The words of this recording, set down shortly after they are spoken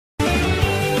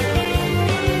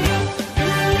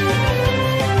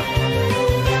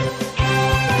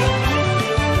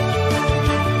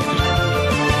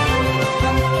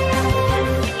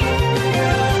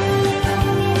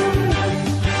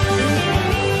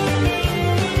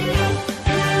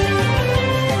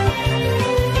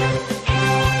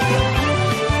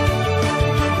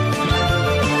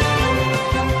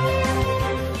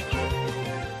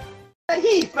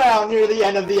now near the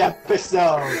end of the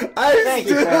episode. I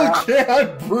still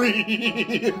can't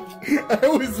breathe. I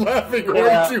was laughing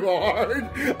way too hard.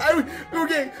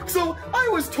 Okay, so I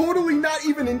was totally not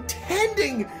even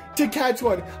intending to catch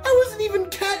one. I wasn't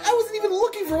even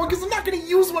looking for one because I'm not going to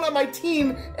use one on my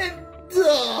team. And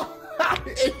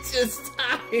it's just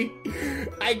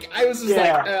I was just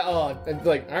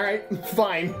like, all right,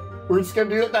 fine. We're just gonna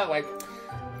do it that way.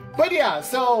 But yeah,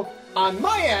 so on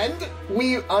my end,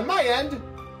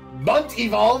 Bunt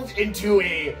evolved into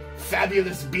a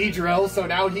fabulous Beedrill, so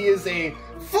now he is a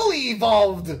fully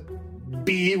evolved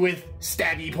bee with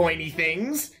stabby, pointy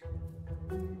things.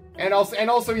 And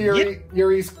also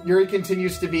Yuri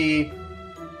continues to be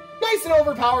nice and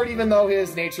overpowered, even though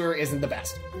his nature isn't the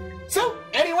best. So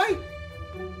anyway,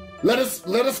 let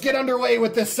us get underway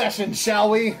with this session, shall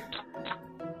we?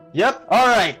 Yep. All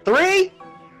right. 3,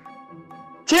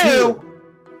 2,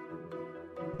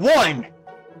 1.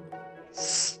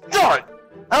 Start!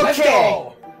 Okay! Let's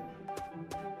go!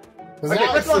 Okay,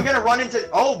 first of all, I'm gonna run into...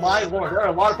 Oh my lord, there are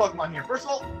a lot of Pokemon here. First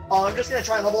of all, I'm just gonna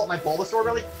try and level up my Bulbasaur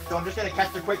really, so I'm just gonna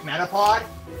catch a quick Metapod.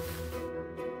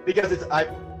 Because I'm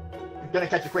gonna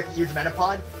catch a quick, huge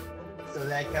Metapod. So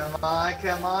that, come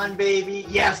on, baby.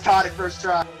 Yes, caught it first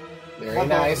try. Very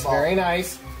nice, very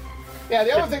nice. Yeah,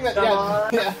 the other thing that...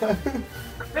 Yeah.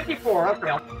 54,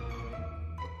 okay.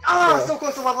 Ah, so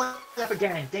close to leveling up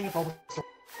again. Dang it, Bulbasaur.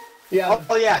 Yeah.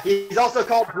 Oh yeah, he's also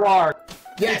called Blarg.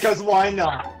 Yes. Because why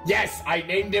not? Yes, I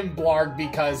named him Blarg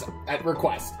because at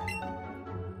request.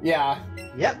 Yeah.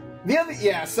 Yep.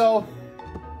 So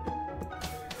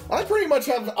I pretty much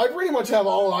have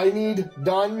all I need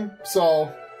done. So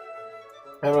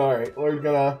I'm all right. We're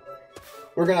gonna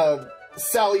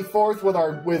sally forth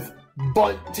with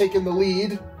Bunt taking the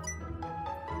lead.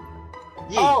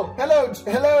 Yeet. Oh,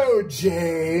 hello,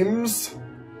 James.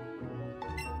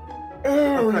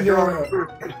 Oh, yeah.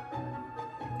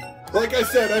 Like I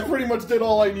said, I pretty much did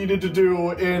all I needed to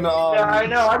do in, Yeah, I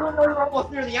know. I don't know you're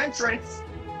almost near the entrance.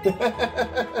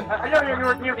 I know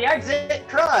you're near the exit.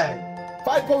 Cry.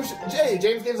 5 potions.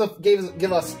 James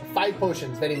gave us 5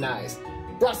 potions. Very nice.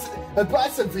 I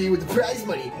brought some for you with the prize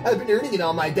money. I've been earning in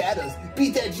all my battles.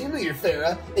 Beat that gym leader,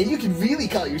 Farah, and you can really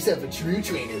call yourself a true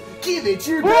trainer. Give it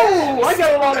your best. I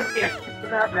got a lot of shit for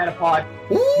that Metapod.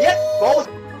 Yep. Well,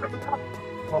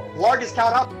 Blarg is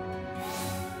caught up.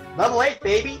 Level 8,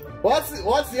 baby. What's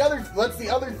the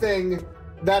other thing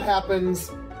that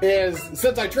happens is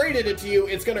since I traded it to you,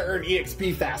 it's gonna earn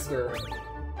EXP faster.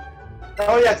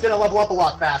 Oh yeah, it's gonna level up a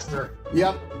lot faster.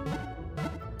 Yep.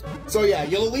 So yeah,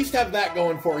 you'll at least have that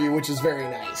going for you, which is very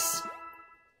nice.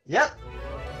 Yep.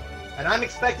 And I'm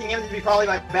expecting him to be probably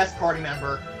my best party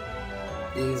member.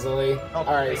 Easily. Okay.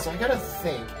 Alright, so I gotta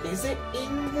think. Is it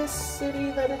in this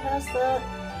city that it has that?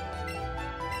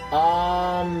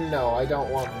 No, I don't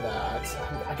want that.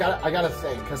 I gotta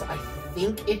think, because I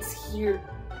think it's here.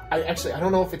 I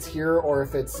don't know if it's here or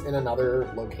if it's in another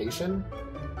location.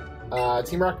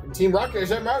 Team Rocket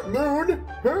is at Mount Moon.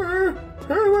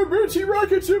 Team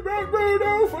Rocket's at Mount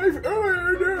Moon.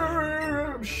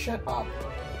 Oh, shut up.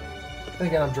 And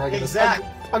again, I'm dragging this.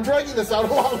 I'm dragging this out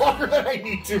a lot longer than I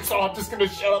need to, so I'm just gonna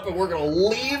shut up and we're gonna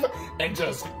leave and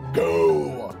just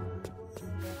go.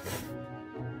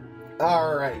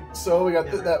 All right, so we got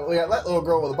that little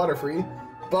girl with a Butterfree.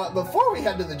 But before we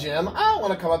head to the gym, I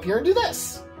want to come up here and do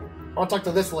this. I want to talk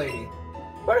to this lady.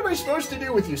 What am I supposed to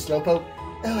do with you, Slowpoke?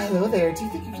 Oh, hello there. Do you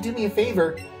think you can do me a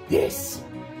favor? Yes.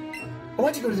 I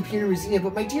want to go to the Pewter Museum,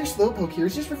 but my dear Slowpoke here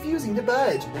is just refusing to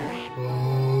budge.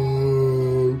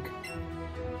 Poke.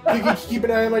 You can keep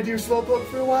an eye on my dear Slowpoke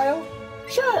for a while?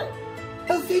 Sure.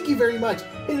 Oh, thank you very much.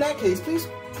 In that case, please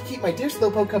keep my dear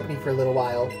Slowpoke company for a little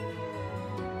while.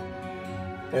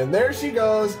 And there she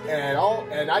goes, and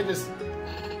I just...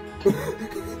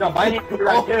 No, my name is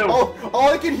right too. All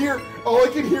I can hear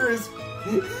is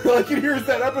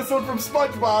that episode from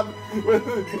SpongeBob.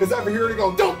 Is ever hearing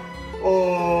go, don't. Oh.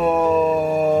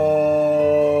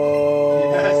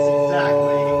 Yes,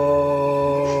 exactly.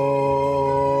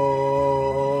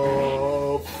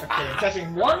 Okay, I'm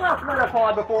catching one last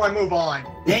Metapod before I move on.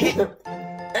 Dang it.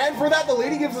 And for that, the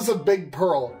lady gives us a big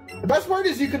pearl. The best part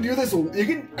is you can do this.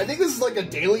 I think this is like a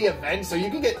daily event, so you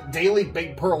can get daily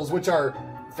big pearls, which are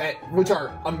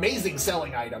amazing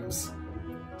selling items.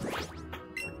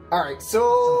 Alright,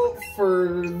 so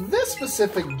for this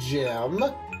specific gym,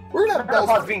 we're gonna have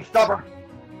Metapod's being stubborn.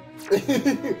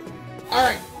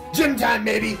 Alright, gym time,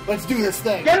 baby. Let's do this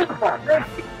thing. Get it.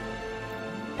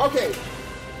 Okay,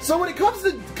 so when it comes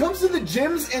to the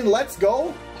gyms in Let's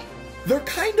Go, they're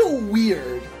kind of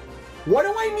weird. What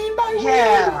do I mean by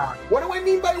weird? What do I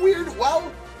mean by weird? Well,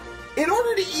 in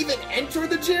order to even enter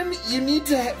the gym, you need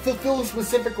to fulfill a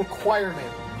specific requirement.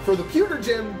 For the Pewter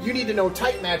Gym, you need to know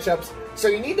type matchups, so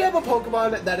you need to have a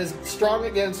Pokemon that is strong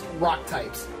against rock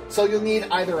types. So you'll need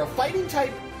either a fighting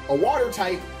type, a water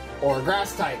type, or a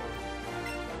grass type.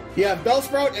 You have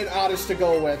Bellsprout and Oddish to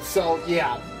go with, so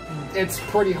yeah, it's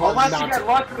pretty hard Unless not you get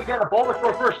lucky to get a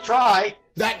Bulbasaur first try.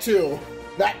 That too.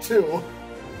 That too.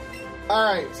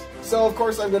 Alright, so of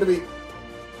course I'm gonna be...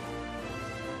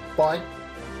 Bunt.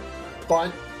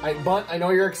 Bunt. Bunt, I know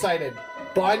you're excited.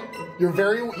 Bunt, you're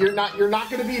not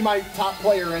gonna be my top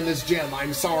player in this gym,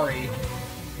 I'm sorry.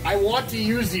 I want to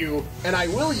use you, and I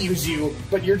will use you,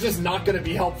 but you're just not gonna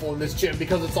be helpful in this gym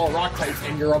because it's all rock types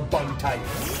and you're a bug type.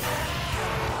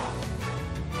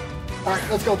 Alright,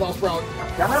 let's go, Bellsprout.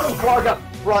 I'm gonna clog up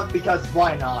front because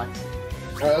why not?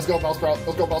 Alright, let's go, Bellsprout.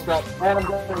 Let's go, Bellsprout. And I'm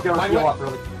going to go heal up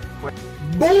really quick.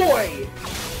 Boy!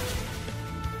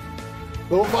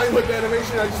 Little Vine Whip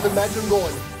animation, I just imagine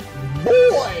going,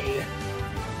 boy!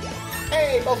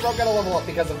 Hey, Bellsprout got a level up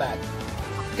because of that.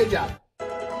 Good job.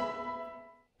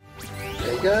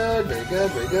 Very good, very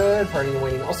good, very good. Party and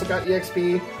Waiting also got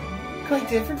EXP. Quite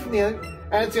different from the other.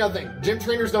 And that's the other thing. Gym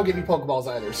trainers don't give you Pokeballs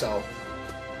either, so...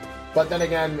 But then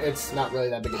again, it's not really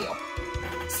that big a deal.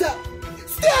 Stop!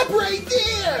 Stop right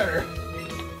there!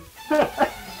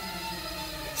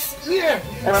 Yeah.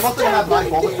 And I'm also gonna have my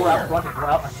Bulbasaur out front as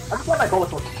well. I just want my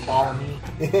Bulbasaur to follow me.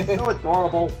 It's so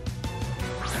adorable.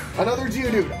 Another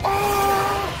Geodude.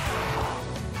 Oh!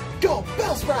 Go,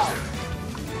 Bellsprout!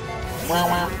 Wow,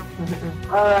 wow.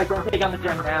 Alright, go take on the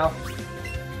gym now.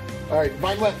 Alright,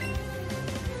 Vine Whip.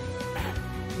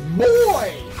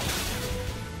 Boy!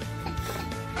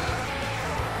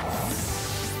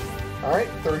 Alright,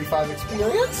 35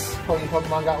 experience.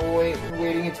 Pokemon got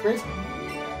waiting experience.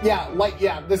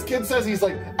 Yeah, this kid says he's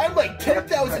like, I'm like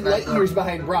 10,000 light years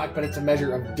behind Brock, but it's a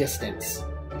measure of distance.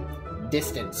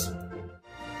 Distance.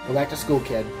 Go back to school,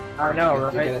 kid. I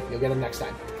know, right? You'll get him next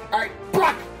time. Alright,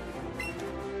 Brock!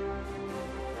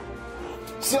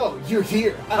 So, you're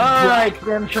here. Alright,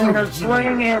 Grim Trainers,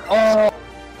 bring it all!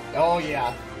 Oh,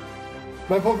 yeah.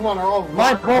 My Pokemon are all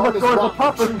My Bulbasaur is a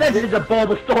top percentage of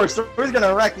Bulbasaur, so who's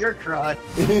gonna wreck your crud?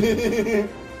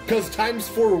 Because times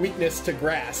 4 weakness to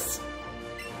grass.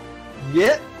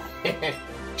 Yep.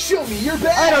 Show me your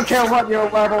best! I don't care what your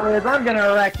level is, I'm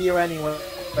gonna wreck you anyway.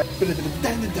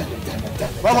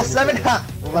 Level 7? Ha!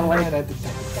 Level 8.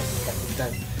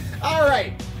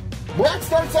 Alright. Brock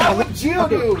starts out with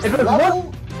Geodude. Okay.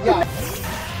 Level... Yeah.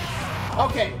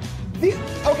 Okay. This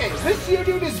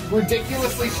Geodude is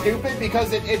ridiculously stupid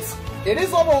because it is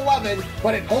level 11,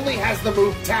 but it only has the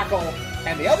move Tackle.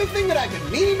 And the other thing that I've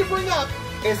been meaning to bring up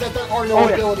is that there are no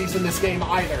abilities in this game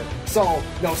either. So,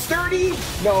 no Sturdy,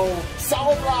 no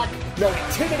Solid Rock, no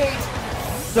Intimidate.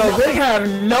 So they have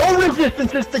no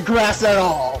resistances to grass at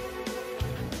all.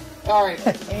 Alright,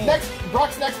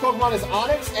 Brock's next Pokemon is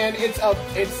Onix, and it's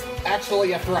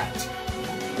actually a threat.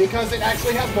 Because it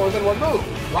actually has more than one move.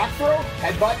 Rock Throw,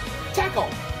 Headbutt, Tackle.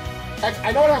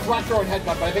 I know it has Rock Throw and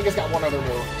Headbutt, but I think it's got one other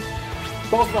move.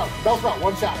 Bellsprout,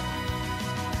 one shot.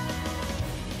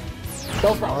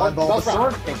 Bellsprout.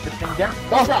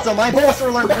 So my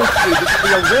Bulbasaur learned Boost Speed. This would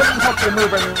be a really helpful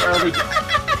move in the early game.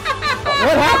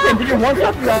 What happened? Did you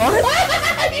one-shot the Onix?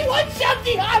 He one-shot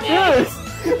the Onix!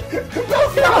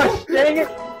 Gosh, dang it!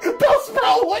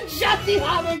 Bellsprout one-shot the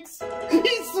Onix!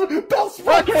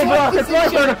 Bellsprout okay, Brock, it's my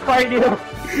turn to fight you!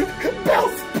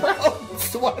 Bellsprout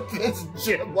swept this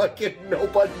gym like it's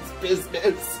nobody's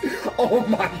business! Oh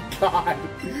my god!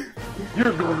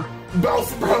 You're good.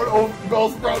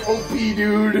 Bellsprout OP,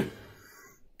 dude!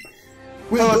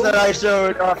 What that I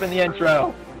showed off in the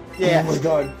intro. Yeah. Oh my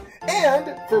god.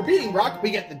 And, for beating Brock,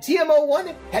 we get the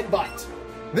TM01 Headbutt.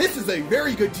 This is a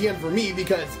very good TM for me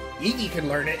because Eevee can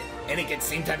learn it, and it gets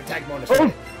same type attack bonus.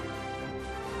 Alright.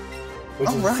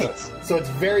 So it's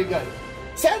very good.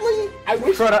 Sadly, I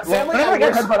wish... Whenever I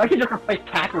get Headbutt, I can just replace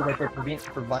Tackle with it for being...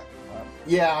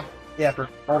 Yeah. Yeah, for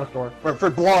Bulbasaur.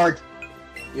 For Blarg.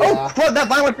 Yeah. Oh, crud, that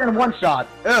Vine Whip in one shot.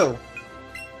 Oh.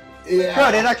 Yeah.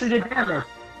 Crud, it actually did damage.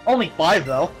 Only 5,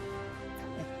 though.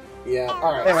 Yeah,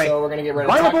 alright, anyway, so we're gonna get rid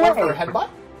of Tackle for Headbutt.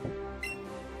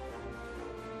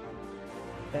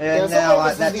 And now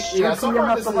this is the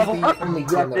only team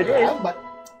that we have, but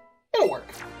it'll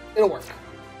work. It'll work.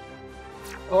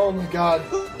 Oh my god.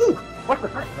 Ooh, what's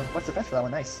the best for that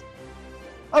one? Nice.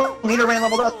 Oh, Nita ran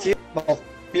leveled up too. Well,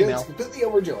 female. It's completely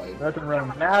overjoyed. Doesn't really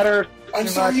matter. I'm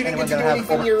sorry you didn't get to do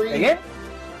anything, Yuri. Again?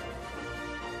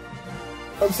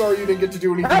 I'm sorry you didn't get to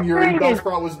do anything, Yuri.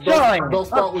 Bellsprout was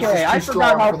just too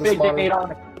strong for this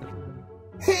model.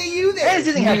 Hey, you there,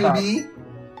 newbie!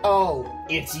 Oh,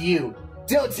 it's you.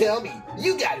 Don't tell me.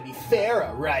 You gotta be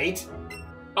Farah, right?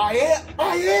 I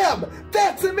am!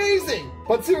 That's amazing!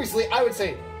 But seriously, I would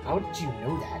say, how did you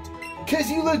know that? Cause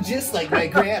you look just like my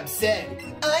Gramps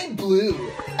said. I'm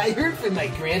Blue. I heard from my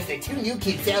Gramps that 2 new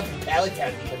kids out from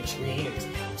Palatown become trainers,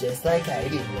 just like I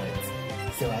did once.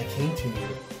 So I came to you.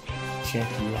 Check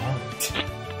you out.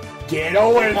 Get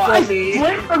away from me!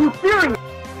 Are you serious?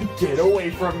 Get away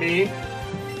from me!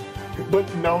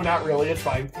 But no, not really, it's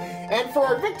fine. And for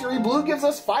our victory, Blue gives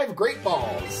us 5 Great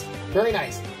Balls. Very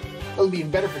nice. It'll be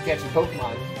even better for catching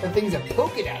Pokemon and things at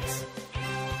Pokédex.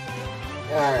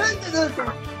 Alright.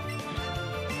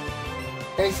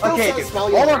 And still Okay, smell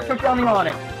hold on, quick on the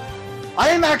Onyx. I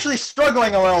am actually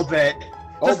struggling a little bit,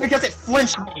 just because it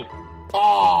flinched me.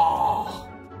 Oh.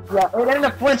 Yeah, it ended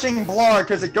up flinching Blarg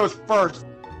because it goes first.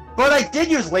 But I did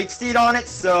use late seed on it,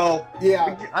 so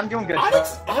yeah, I'm doing good.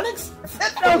 Onyx.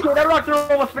 That's okay. That rock throw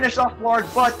almost finished off Blarg,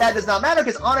 but that does not matter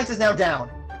because Onyx is now down.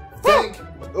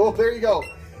 Oh, there you go.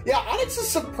 Yeah, Onyx is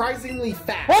surprisingly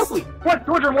fast. Holy! What?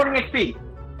 2morning XP.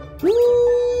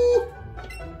 Woo!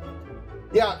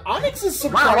 Yeah, Onyx is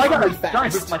surprisingly fast.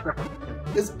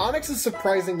 Onyx is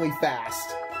surprisingly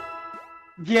fast.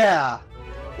 Yeah.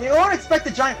 You don't expect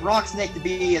the giant rock snake to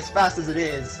be as fast as it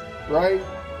is. Right?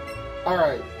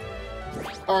 Alright.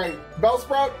 Alright,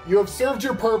 Bellsprout, you have served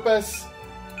your purpose.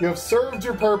 You have served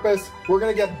your purpose. We're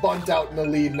gonna get Bunt out in the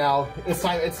lead now. It's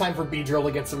time for Beedrill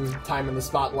to get some time in the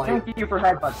spotlight. Thank you for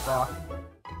headbutts, Brock.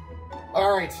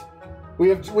 Alright. We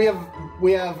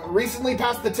have recently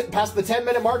passed the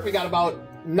 10-minute mark. We got about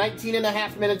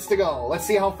 19.5 minutes to go. Let's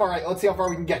see how far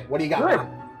we can get. What do you got, Bunt?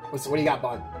 What do you got,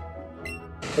 Bunt?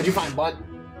 What'd you find, Bunt?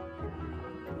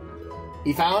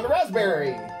 He found a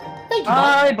raspberry. Thank you, Bunt.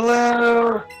 Hi,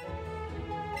 Blue.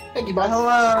 Thank you, Bunt.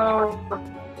 Hello.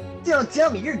 Don't tell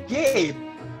me you're Gabe.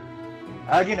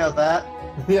 How'd you know that?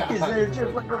 Yeah. How'd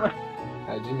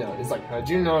you know? It's like, how'd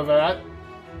you know that?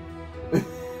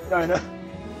 I know.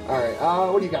 Alright,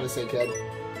 what do you got to say, kid?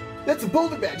 That's a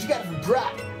Boulder badge. You got it from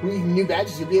Brock. When you get new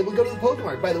badges, you'll be able to go to the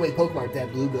Pokemon. By the way, Pokemon,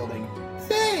 that blue building.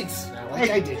 Thanks!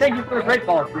 I did. Thank you for the great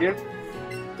ball, dude.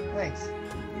 Thanks.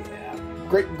 Yeah.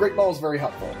 Great ball is very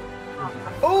helpful.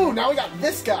 Oh, now we got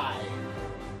this guy.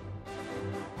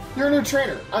 You're a new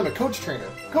trainer. I'm a coach trainer.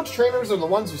 Coach trainers are the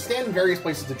ones who stand in various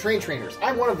places to train trainers.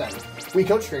 I'm one of them. We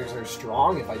coach trainers are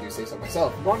strong, if I do say so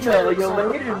myself. No, you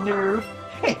later, noob.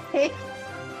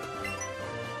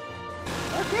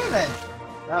 Okay then.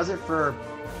 That was it for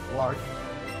Lark.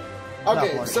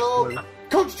 Okay, so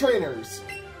coach trainers,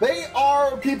 they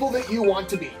are people that you want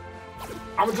to be.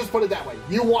 I'm gonna just put it that way.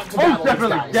 You want to battle these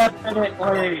guys.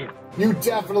 Definitely. You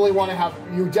definitely want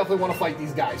to fight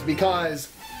these guys because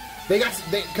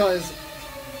because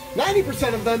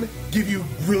 90% of them give you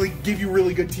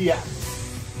really good TM.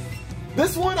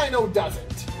 This one I know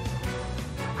doesn't.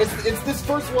 It's this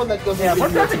first one that doesn't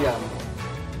give you a TM.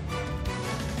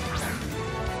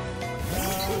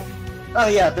 Oh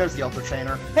yeah, there's the Ultra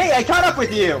Trainer. Hey, I caught up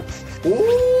with you!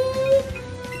 Ooh!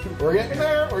 We're getting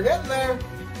there, we're getting there!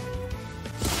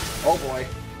 Oh boy.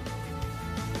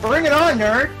 Bring it on,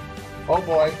 nerd! Oh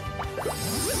boy.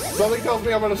 Something tells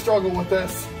me I'm gonna struggle with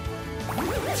this.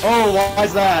 Oh,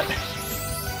 why's that?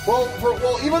 Well,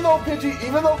 even though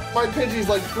my Pidgey's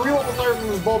like 3 levels higher than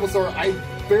this Bulbasaur, I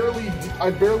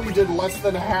barely did less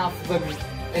than half than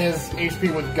his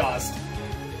HP with Gust.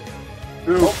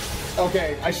 Ooh. Oh.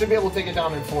 Okay, I should be able to take it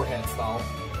down in 4 hits, though.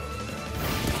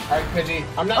 Alright, Pidgey,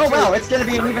 I'm not sure. Oh wow, it's gonna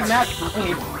be an even match for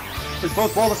me. Because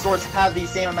both Bulbasaurs have the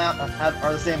same amount,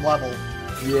 are the same level.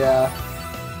 Yeah.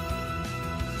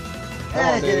 And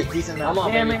I did a decent amount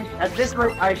of damage. At this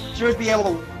rate, I should be able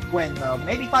to win, though.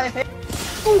 Maybe 5 hits?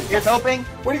 Ooh, here's hoping.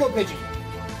 Where'd you go, Pidgey?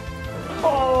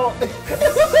 Oh!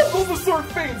 Bulbasaur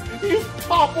faints! He just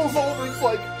topples over, it's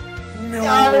like, no!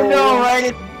 I don't know, right?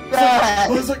 It's bad!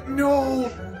 I was like, no!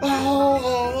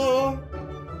 Oh.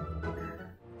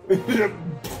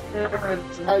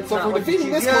 Alright, so for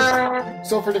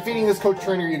defeating this coach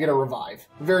trainer, you get a revive.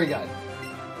 Very good.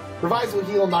 Revives will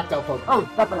heal knocked out Pokemon. Oh,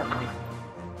 definitely.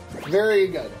 Very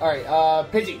good. Alright,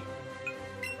 Pidgey.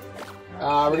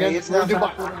 We're gonna do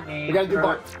Bunt. We gotta do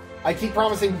Bunt. I keep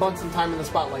promising Bunt some time in the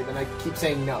spotlight, and I keep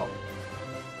saying no.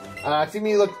 See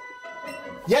me look.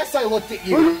 Yes, I looked at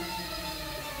you.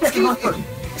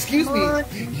 Excuse me.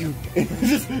 You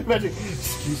just imagine.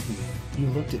 Excuse me. You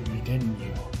looked at me, didn't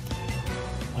you?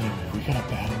 Anyway, we got a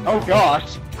battle. Oh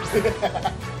gosh.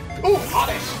 Ooh,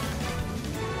 oddish.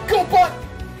 Go Bunt.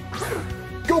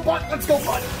 Go Bunt. Let's go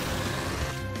Bunt.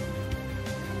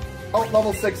 Oh,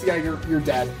 level 6. Yeah, you're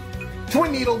dead.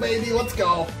 Twin Needle, baby. Let's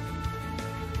go.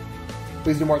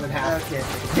 Please do more than half. Okay.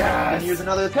 Yeah. Use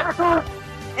another attacker.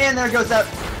 And there goes that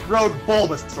Road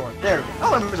Bulbasaur. There we go.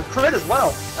 Oh, and there's a crit as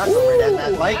well. That's what we're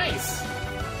at, like. Nice.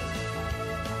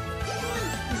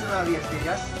 Decent amount of EXP, I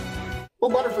guess.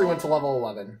 Well, Butterfree went to level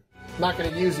 11. Not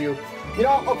gonna use you. You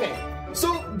know, okay.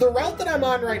 So, the route that I'm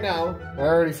on right now... I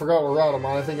already forgot what route I'm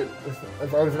on. I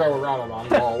already forgot what route I'm on.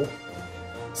 Lol.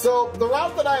 So, the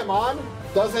route that I am on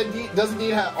does indeed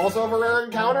also have a rare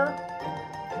encounter.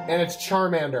 And it's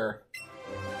Charmander.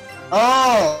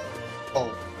 Oh!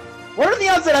 What are the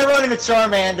odds that I run into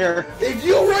Charmander? If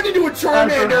you run into a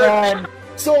Charmander...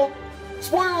 So,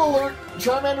 spoiler alert,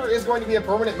 Charmander is going to be a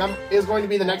permanent is going to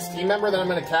be the next team member that I'm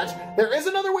going to catch. There is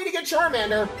another way to get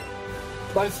Charmander,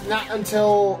 but it's not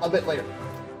until a bit later.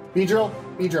 Beedrill.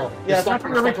 Yeah, it's not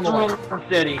until Viridian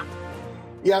City.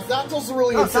 Yeah, it's not until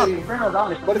Viridian City.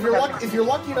 But if you're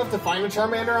lucky enough to find a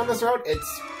Charmander on this route,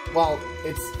 it's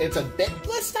a bit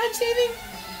less time saving.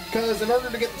 Because in order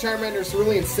to get the Charmander to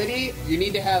Viridian City, you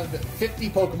need to have 50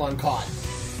 Pokemon caught.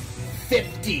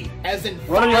 50, as in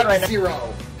 50.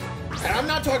 And I'm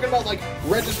not talking about like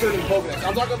registered in Pokedex.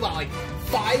 I'm talking about like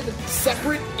 5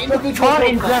 separate individual Pokemon.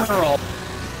 In general.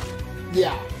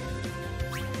 Yeah.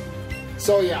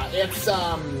 So yeah, it's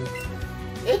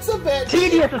a bit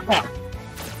tedious as fuck.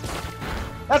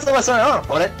 That's the best way I want to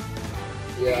put it.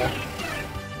 Yeah.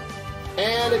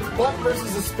 And it's Butt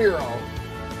versus a Spearow.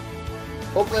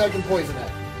 Hopefully I can poison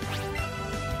it.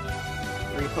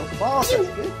 3 Pokeballs, that's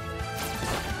good.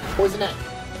 Poison it.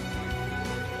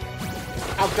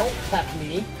 Oh, don't peck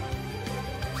me.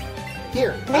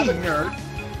 Here, hey, nerd.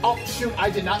 Oh, shoot, I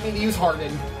did not mean to use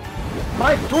Harden.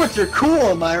 My boots are cool,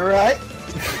 am I right?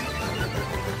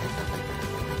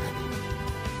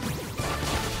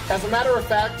 As a matter of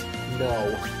fact,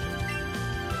 no.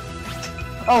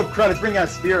 Oh, crud, it's bringing out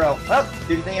Spearow. Well,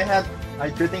 good thing I had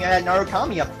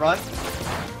Narukami up front.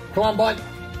 Come on, Bud.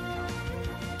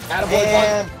 Attaboy,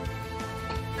 and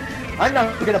Bud. I'm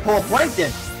not gonna pull a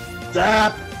Plankton.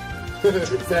 Zap.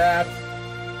 Zap.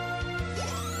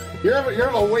 You're having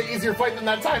a way easier fight than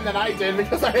that time than I did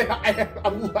because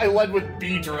I led with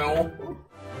Beedrill.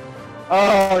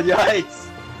 Oh, yikes.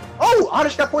 Oh,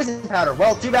 Oddish got poison powder.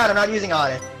 Well, too bad I'm not using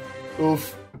Oddish.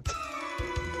 Oof.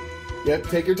 Yep,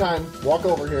 take your time. Walk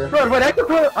over here. Good, wait, I could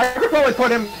probably put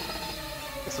him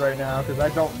right now because I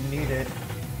don't need it.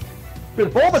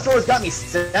 Because Bulbasaur's got me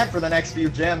set for the next few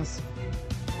gyms.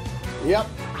 Yep.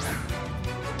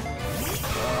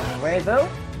 Wait though,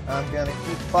 I'm gonna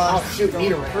keep on. Oh shoot,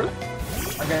 Nidoran.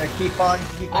 I'm gonna keep on.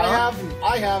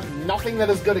 I have nothing that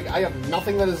is good. I have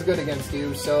nothing that is good against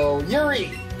you. So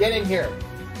Yuri, get in here.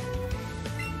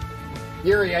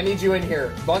 Yuri, I need you in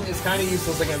here. Bunt is kind of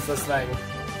useless against this thing.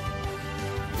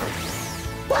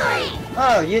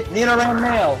 Oh, you need a round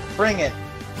nail. Bring it.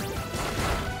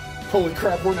 Holy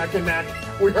crap, we're neck and neck.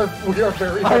 We are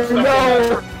very much neck and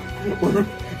neck.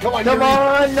 Come on, Yuri. Come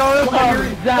on, no, come on,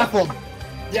 Yuri. Zap him.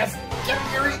 Yes, get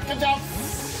him, Yuri. Good job.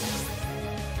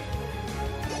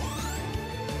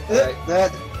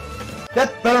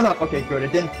 That's better enough. Okay, good.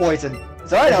 It didn't poison,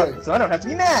 so I don't have to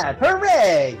be mad.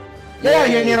 Hooray! Get out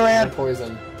of here, Nidoran.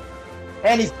 Poison.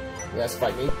 And he's. Yes,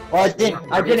 fight me. Well, I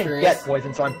didn't get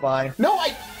poison, so I'm fine. No,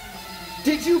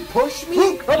 did you push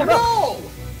me? No!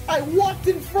 I walked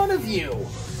in front of you!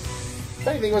 If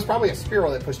anything, it was probably a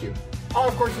Spearow that pushed you. Oh,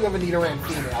 of course you have a Nidoran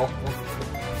female.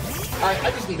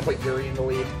 I just need to put Yuri in the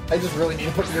lead. I just really need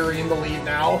to put Yuri in the lead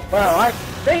now. Well, I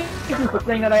thank you for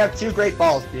saying that I have 2 great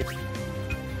balls, dude.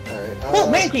 Alright,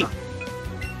 oh, Mankey!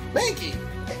 Mankey!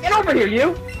 Get over here,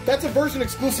 you! That's a version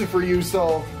exclusive for you,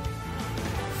 so...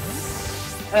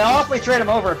 And I'll hopefully trade him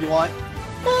over if you want.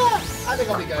 I think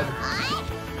I'll be good.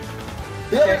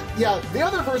 The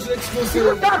other version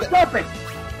exclusive... Stop stopping!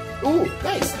 Ooh,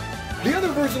 nice! The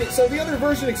other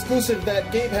version exclusive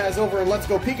that Gabe has over in Let's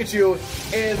Go Pikachu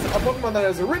is a Pokemon that I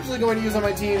was originally going to use on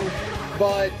my team,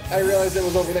 but I realized it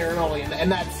was over there in Ollie,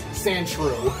 and that's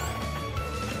Sandshrew.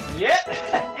 Yep.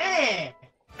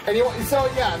 And it's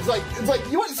like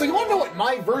you want to know what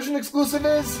my version exclusive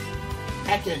is?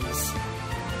 Ekans.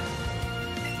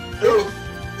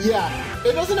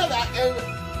 It doesn't have that,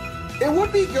 and it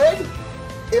would be good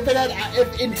if it had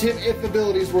if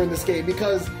abilities were in this game,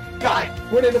 because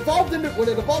when it evolves into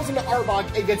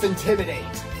Arbok, it gets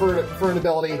Intimidate for an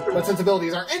ability, but since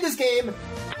abilities aren't in this game,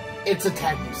 it's a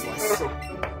tad useless.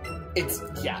 I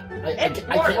can't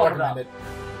recommend it.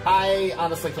 I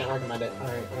honestly can't recommend it.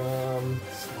 Alright, no,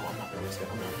 I'm not gonna risk it.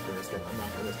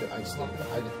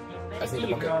 I just need to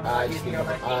book it.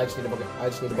 I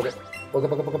just need to book it.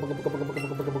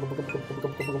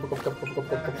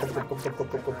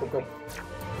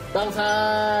 Battle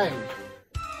time!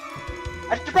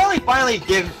 I should probably finally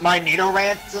give my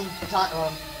Nidoran some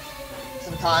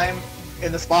time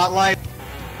in the spotlight.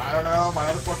 I don't know. My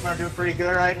other Pokemon are doing pretty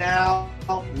good right now.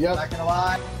 Yep. Not gonna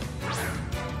lie.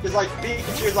 Because like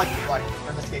Pikachu is like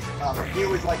in this case,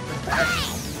 Mew is like the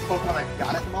best Pokemon I've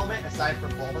got at the moment, aside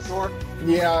from Bulbasaur.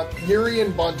 Yeah, Yuri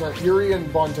and Bunt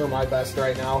are my best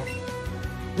right now.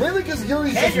 Mainly because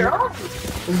Yuri's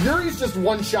just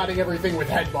one-shotting everything with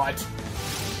Headbutt.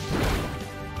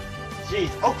 Jeez.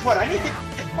 Oh, crud, I need to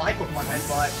get my Pokemon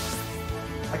Headbutt.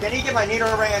 Like, I need to get my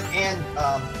Nidoran and,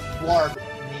 Blarg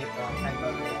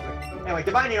Headbutt. Anyway,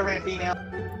 goodbye, Nidoran female.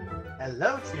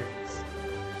 Hello, Tears.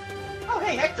 Oh,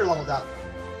 hey, Hector leveled up.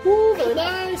 Woo, very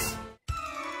nice.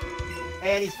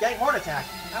 And he's getting Horn Attack.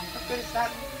 How good is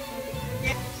that?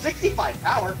 Yeah, 65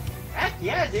 power. Heck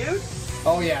yeah, dude.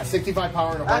 Oh yeah, 65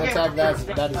 power and a Horn Attack, that is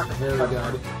very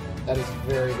good. That is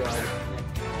very good.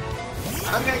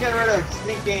 I'm gonna get rid of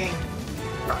Stinking,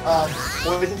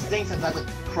 Poison Sting since that's a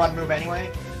crud move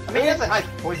anyway. I mean, that's a high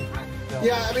poison. So.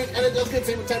 Yeah, I mean, and it does get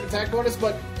same type attack bonus,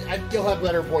 but you'll have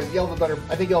better poison.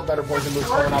 I think you'll have better poison moves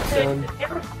coming up soon.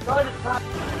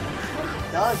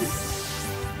 Does it?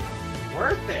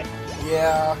 Worth it.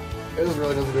 Yeah, it just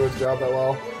really doesn't do its job that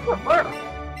well.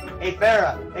 Hey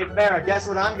Farrah, guess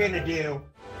what I'm gonna do?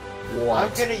 What?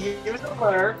 I'm gonna use the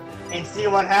lure and see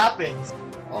what happens.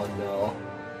 Oh no.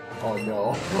 Oh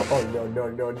no. Oh no, no,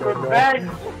 no, no, Revenge.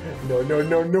 no. No, no,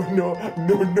 no, no, no,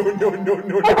 no, no, no, no, no,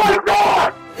 no. Oh my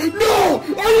god! No!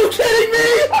 Are you kidding me?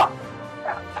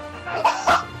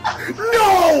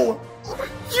 No!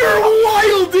 You're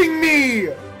wilding me!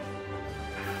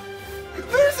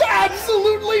 There's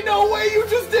absolutely no way you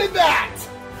just did that!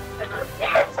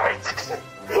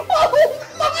 Oh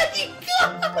my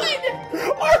god!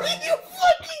 Are you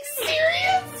fucking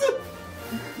serious?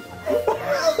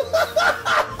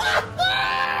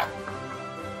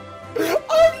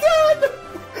 I'm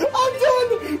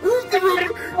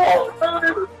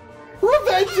done!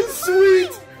 Revenge is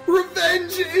sweet!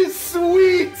 Revenge is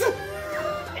sweet!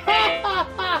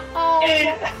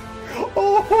 Oh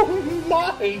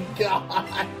my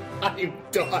god! I'm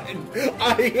done!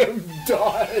 I am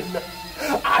done!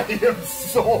 I am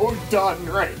so done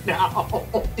right now!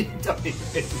 You don't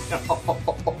even know!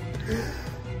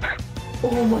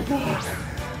 Oh my god!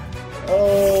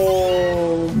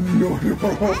 Oh no!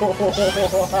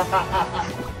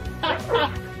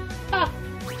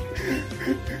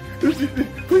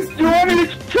 Please, you want me to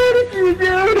kill you,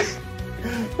 dude?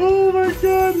 Oh my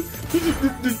god!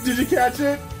 Did you catch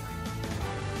it?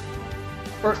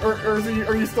 Or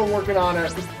are you still working on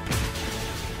it?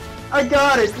 I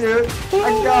got it, dude.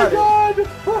 I got it.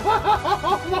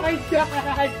 Oh my god!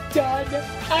 I'm done.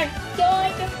 I'm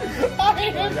done. I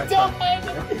am done.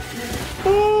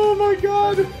 Oh my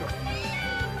god!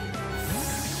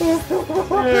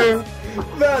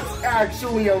 That's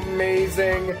actually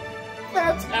amazing.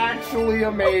 That's actually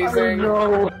amazing.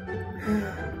 No.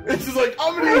 It's just like,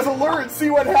 I'm gonna use alert and see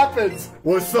what happens.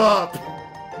 What's up?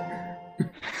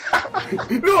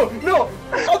 No!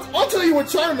 I'll tell you what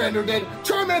Charmander did.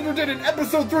 Charmander did in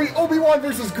Episode 3, Obi-Wan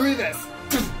versus Grievous.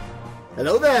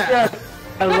 Hello there. Yeah.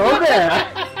 Hello there.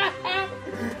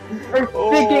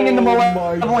 Thinking in the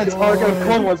malevolence arc of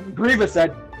Clone Wars, Grievous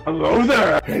said, "Hello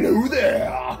there." Hello there.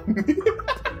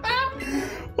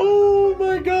 Oh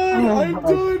my god, I'm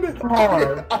done.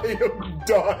 God. I am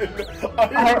done. I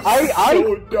am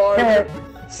so done. Can't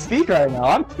speak right now.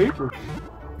 I'm speaking.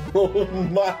 Oh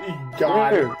my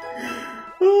god. Dude.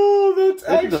 Oh, that's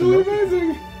actually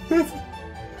amazing.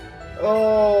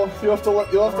 Oh, you'll have to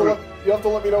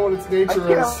let me know what its nature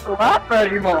is. I can't laugh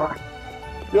anymore.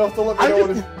 You'll have to let me know what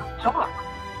it's. Shocked.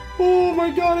 Oh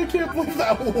my god, I can't believe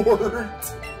that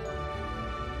worked.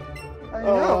 I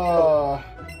know.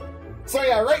 So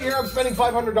yeah, right here I'm spending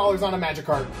 $500 on a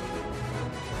Magikarp.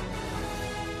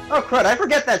 Oh crud! I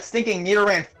forget that stinking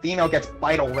Nidoran female gets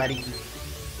bite already.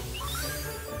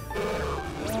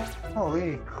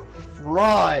 Holy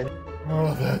crud!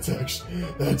 Oh,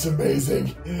 that's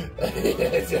amazing.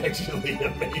 That's actually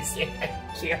amazing. I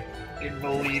can't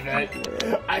believe it.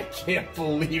 I can't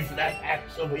believe that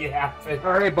actually happened.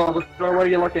 Alright, Bulbasaur, what are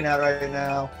you looking at right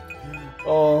now?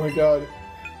 Oh my god.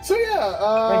 So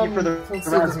yeah, thank you for the let's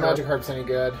see if this Magikarp's any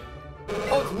good.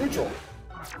 Oh, it's neutral.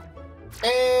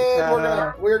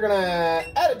 And we're gonna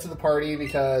add it to the party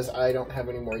because I don't have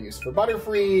any more use for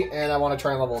Butterfree, and I want to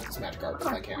try and level up this Magikarp if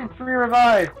I can. Free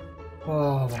revive.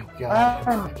 Oh my god.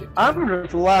 I'm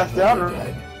just last out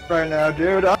right now,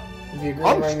 dude. I'm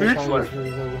speechless.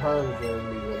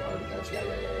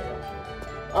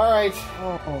 Alright.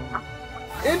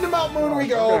 Into Mount Moon we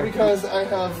go because I've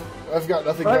got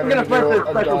nothing better to do. I'm gonna fight the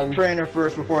special trainer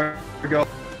first before we go.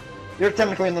 You're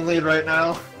technically in the lead right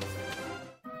now.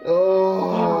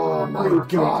 Oh my Oh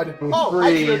god. Oh,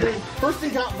 Breathe. first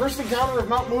encounter of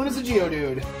Mount Moon is a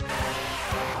Geodude.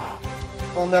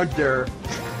 Oh no, der.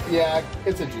 Yeah,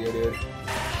 it's a Geodude.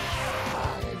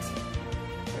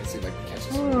 Let's see if I can catch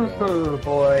this one. Oh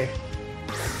boy.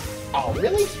 Oh,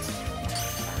 really?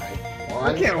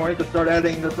 I can't wait to start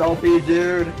editing this LP,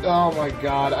 dude. Oh my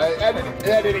god.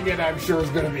 Editing it, I'm sure, is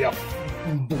going to be a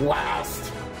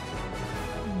blast.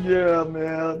 Yeah,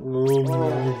 man. Oh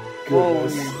my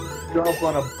goodness. Holy, jump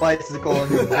on a bicycle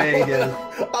in Vegas.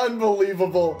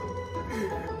 Unbelievable.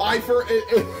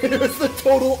 It was the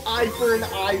total eye for an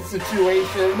eye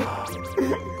situation.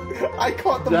 I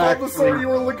caught the Bulbasaur you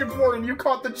were looking for, and you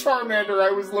caught the Charmander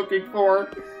I was looking for.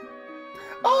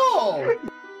 Oh!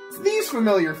 It's these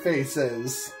familiar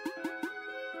faces.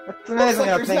 It's amazing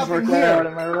how things work out,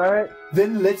 am I right?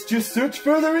 Then let's just search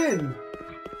further in.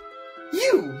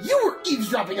 You were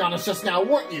eavesdropping on us just now,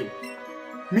 weren't you?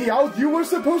 Meowth, you were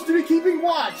supposed to be keeping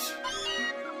watch.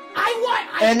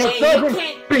 And it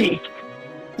doesn't speak.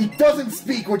 He doesn't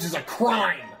speak, which is a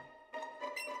crime.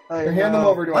 Hand them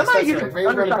over to us. I might use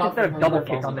Thundershock instead of double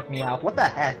kick on this Meowth. What the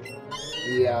heck?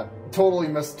 Yeah, total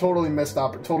missed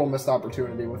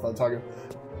opportunity with Otago.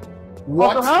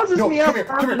 What? Also, how is this Meowth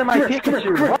faster than my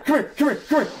Pikachu? Come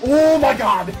here. Oh my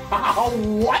god!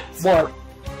 What? What?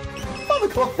 Oh,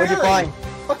 the Clefairy! What'd you find?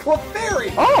 A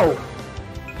Clefairy! Oh!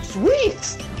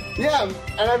 Sweet! Yeah,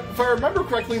 and if I remember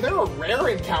correctly, they're a rare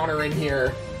encounter in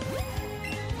here.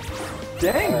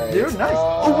 Dang, right, dude, nice.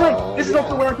 Oh wait, this is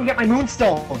also where I can get my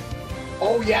Moonstone.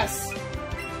 Oh yes.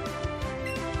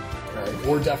 All right,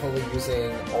 we're definitely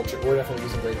using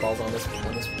Great Balls on this thing.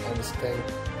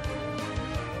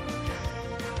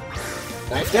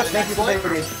 Nice. Yep, thank you for that.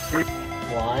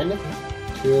 1,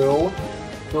 2,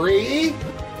 3.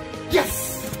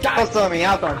 Yes. Got it. Me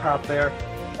out on top there.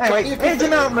 Anyway, into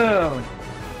Mount Moon.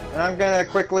 And I'm gonna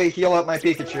quickly heal up my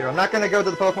Pikachu. I'm not gonna go to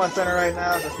the Pokemon Center right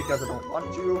now, just because I don't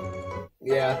want to.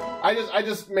 Yeah, I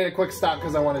just made a quick stop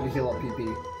because I wanted to heal up PP.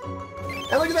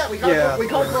 And look at that, we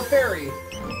caught Clefairy.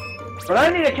 But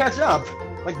I need to catch up,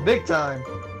 like big time.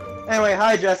 Anyway,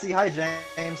 hi Jesse, hi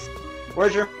James.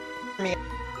 Where's your me?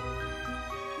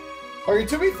 Okay,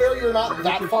 to be fair, you're not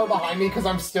that far behind me because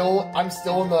I'm still in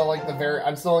the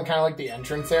I'm still in kind of like the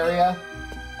entrance area.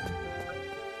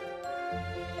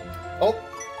 Oh,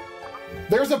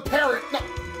 there's a parrot. No,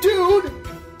 dude.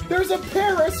 There's a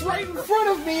Paris right in front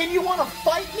of me, and you want to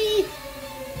fight me?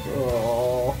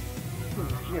 Oh.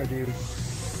 Yeah, dude.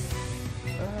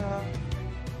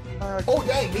 Oh,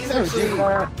 dang, he's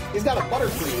got a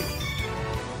Butterfree.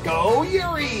 Go,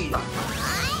 Yuri!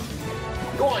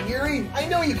 Go on, Yuri. I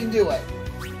know you can do it.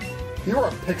 You're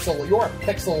a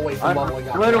pixel away from leveling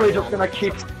up. I'm literally just gonna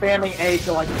keep spamming A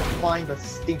till I can find the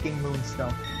stinking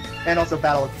Moonstone. And also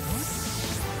battle it.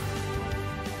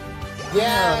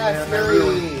 Yes,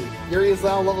 Yuri! Yuri is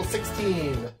now level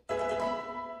 16.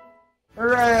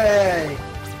 Hooray!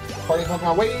 Party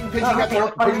Pokemon waiting. Pidgey got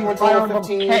to level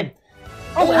 15.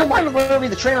 Oh, I'm literally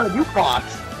the trainer that you caught.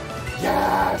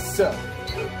 Yes!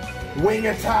 Wing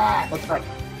attack! Let's try.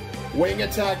 Wing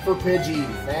attack for Pidgey.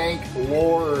 Thank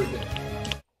Lord.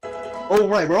 Oh,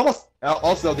 right. We're almost...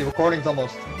 Also, the recording's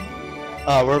almost...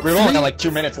 we're only got like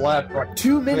 2 minutes left.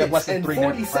 2 minutes and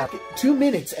 40 seconds. 2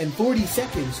 minutes and 40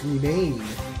 seconds remain.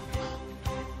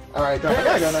 Alright, Paris. I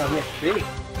gotta go now.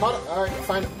 Alright,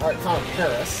 fine. Alright, found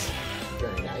Paris.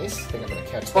 Very nice. I think I'm gonna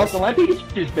catch this. Also, my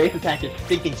Pikachu's base attack is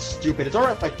stinking stupid. It's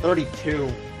already like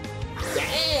 32.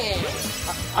 Dang!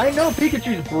 I know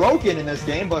Pikachu's broken in this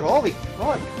game, but holy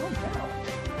god, calm down.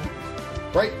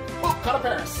 Right. Oh, caught a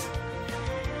Paris.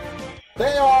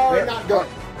 They are not good.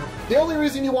 The only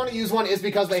reason you want to use one is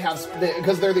because they're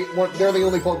the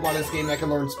only Pokemon in this game that can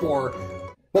learn Spore.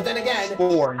 But then again,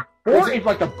 Spore is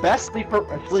like the best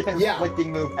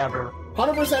sleeping move ever.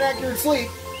 100% accurate sleep.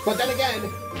 But then again,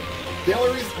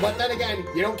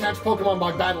 you don't catch Pokemon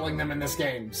by battling them in this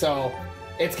game, so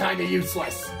it's kind of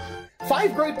useless.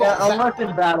 5 Great Balls. Yeah, unless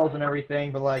in battles and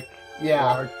everything, but like,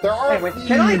 yeah, there are. Anyway,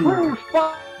 can I prove?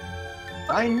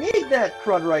 I need that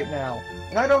crud right now,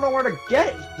 and I don't know where to get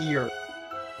it here.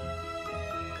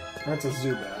 That's a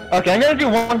Zubat. Okay, I'm gonna do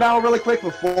one battle really quick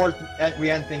before we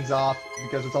end things off,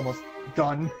 because it's almost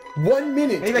done. 1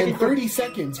 minute and 30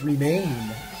 seconds remain.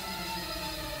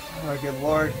 Oh, good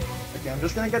lord. Okay, I'm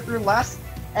just gonna get through last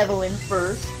Evelyn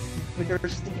first, with her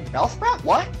stinking Bellsprout?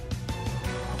 What?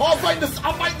 I'll fight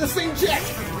the same chick!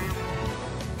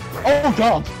 Oh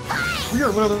god! We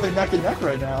are literally neck and neck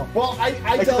right now. Well,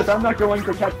 I'm not going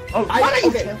to catch... Oh,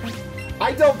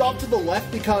 I delved off to the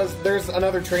left because there's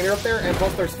another trainer up there, and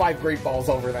plus there's 5 Great Balls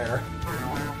over there.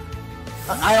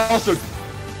 I also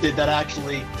did that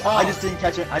actually. Oh. I just didn't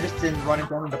catch it. I just didn't run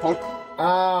into the Pokemon.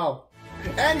 Oh.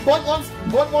 And Blunt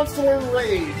wants to learn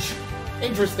Rage.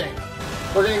 Interesting.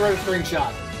 We're getting rid of String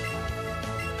Shot.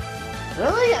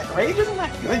 Really? Rage isn't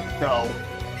that good though.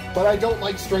 But I don't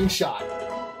like String Shot.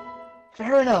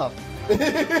 Fair enough.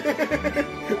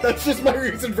 That's just my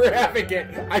reason for having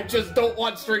it. I just don't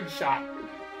want String Shot.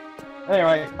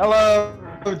 Anyway, hello,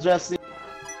 Jesse.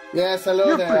 Yes,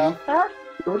 hello there.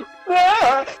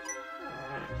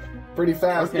 Pretty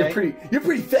fast. Okay. You're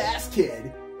pretty fast,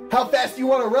 kid. How fast do you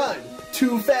want to run?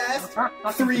 2 fast?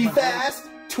 3 fast?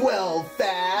 12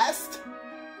 fast?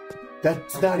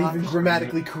 That's not even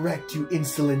grammatically correct, you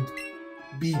insolent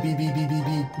beep.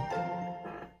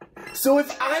 So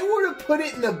if I were to put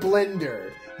it in a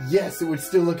blender, yes, it would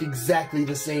still look exactly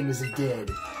the same as it did.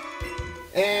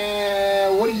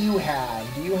 And what do you have?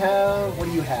 What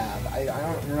do you have? I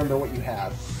don't remember what you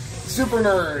have. Super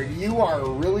Nerd, you are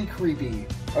really creepy.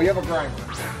 Oh, you have a Grimer.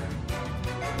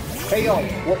 Hey, yo,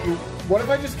 what if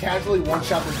I just casually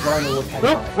one-shot this Grimer with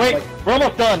Headbutt? Oh, wait, like, we're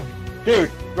almost done.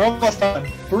 Dude, we're almost done.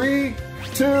 3,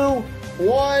 2,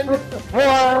 1.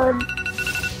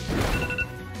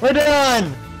 We're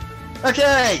done!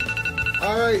 Okay!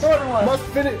 Alright, must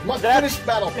finish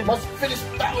battle.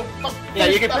 Yeah,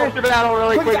 you can finish the battle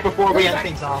really quick before we end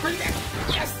things off.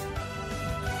 Yes!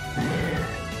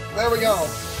 There we go.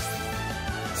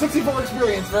 64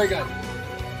 experience, very good.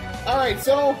 Alright,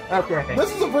 so Okay.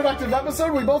 this is a productive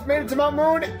episode. We both made it to Mount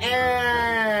Moon,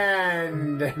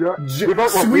 and We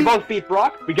both beat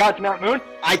Brock. We got to Mount Moon.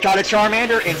 I caught a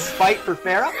Charmander in spite for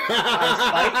Farah.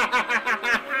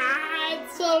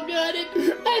 It's so good.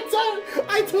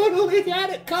 I totally had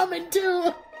it coming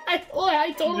too. I totally had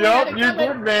it coming. Yep, you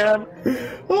did, man.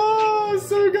 Oh,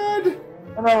 so good.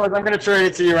 I'm gonna trade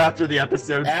it to you after the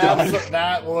episode's done.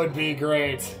 That would be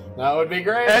great. That would be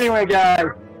great. Anyway, guys.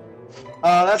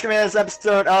 That's gonna be this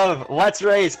episode of Let's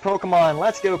Race Pokemon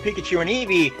Let's Go Pikachu and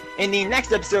Eevee. In the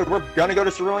next episode, we're gonna go to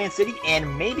Viridian City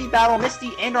and maybe battle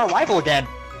Misty and our rival again.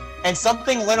 And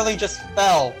something literally just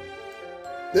fell.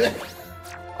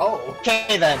 Oh.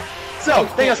 Okay then. So,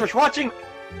 thank you guys for watching,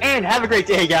 and have a great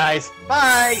day, guys.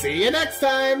 Bye! See you next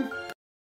time.